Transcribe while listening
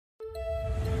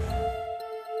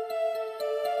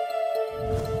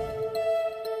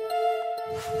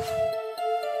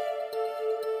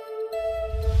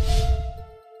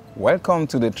Welcome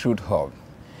to the Truth Hub.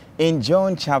 In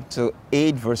John chapter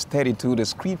 8 verse 32, the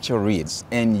scripture reads,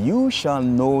 "And you shall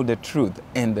know the truth,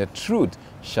 and the truth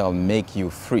shall make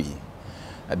you free."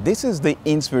 This is the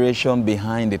inspiration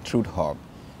behind the Truth Hub.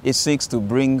 It seeks to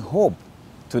bring hope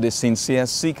to the sincere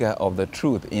seeker of the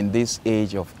truth in this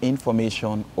age of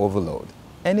information overload.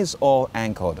 And it's all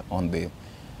anchored on the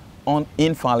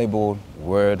infallible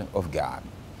Word of God.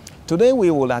 Today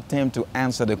we will attempt to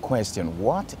answer the question,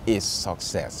 what is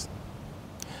success?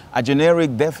 A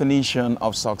generic definition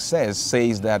of success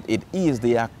says that it is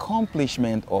the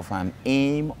accomplishment of an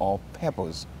aim or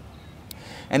purpose.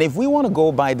 And if we want to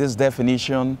go by this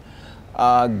definition,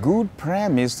 a good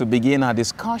premise to begin our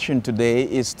discussion today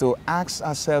is to ask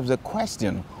ourselves the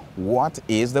question, what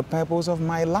is the purpose of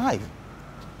my life?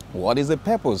 What is the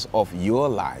purpose of your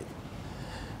life?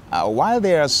 While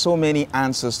there are so many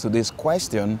answers to this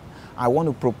question, I want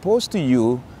to propose to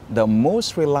you the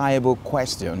most reliable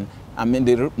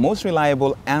the most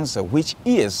reliable answer, which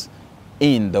is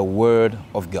in the Word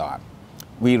of God.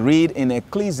 We read in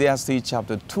Ecclesiastes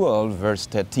chapter 12, verse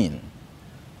 13.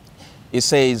 It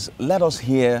says, "Let us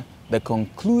hear the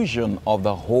conclusion of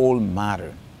the whole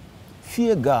matter.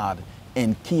 Fear God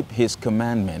and keep His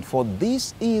commandment, for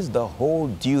this is the whole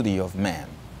duty of man."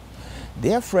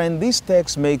 Dear friend, this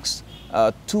text makes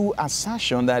two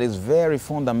assertions that is very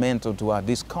fundamental to our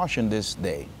discussion this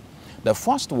day. The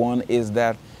first one is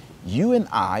that you and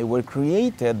I were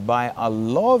created by a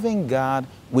loving God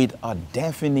with a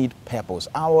definite purpose.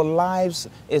 Our lives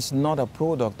is not a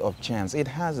product of chance. It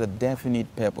has a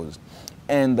definite purpose.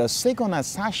 And the second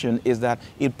assertion is that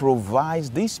it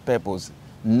provides this purpose,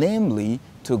 namely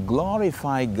to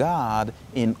glorify God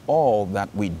in all that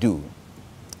we do,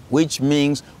 which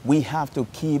means we have to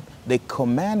keep the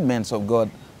commandments of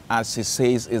God, as it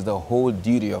says, is the whole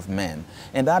duty of man.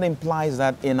 And that implies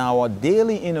that in our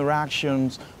daily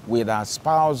interactions with our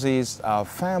spouses, our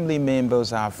family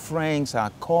members, our friends,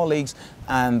 our colleagues,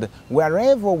 and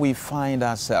wherever we find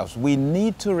ourselves, we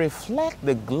need to reflect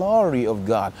the glory of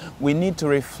God. We need to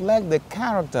reflect the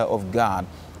character of God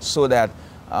so that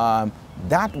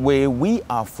that way we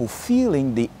are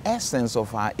fulfilling the essence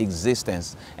of our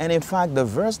existence. And in fact, the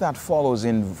verse that follows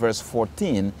in verse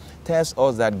 14 tells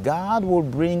us that God will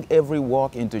bring every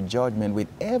work into judgment with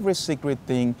every secret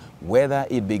thing, whether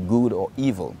it be good or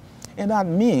evil. And that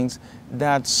means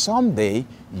that someday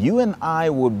you and I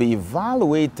will be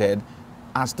evaluated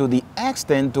as to the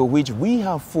extent to which we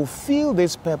have fulfilled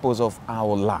this purpose of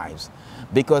our lives,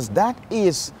 because that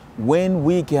is when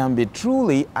we can be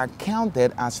truly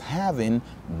accounted as having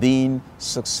been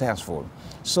successful.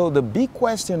 So the big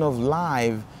question of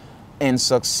life and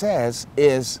success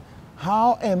is,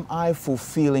 how am I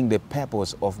fulfilling the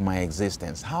purpose of my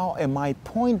existence? How am I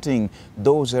pointing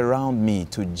those around me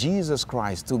to Jesus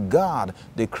Christ, to God,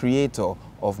 the creator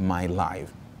of my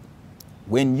life?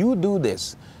 When you do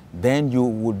this, then you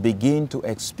will begin to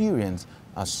experience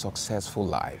a successful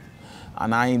life.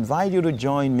 And I invite you to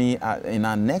join me in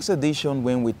our next edition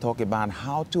when we talk about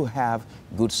how to have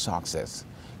good success.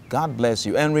 God bless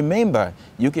you. And remember,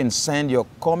 you can send your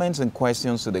comments and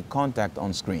questions to the contact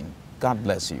on screen. God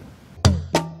bless you.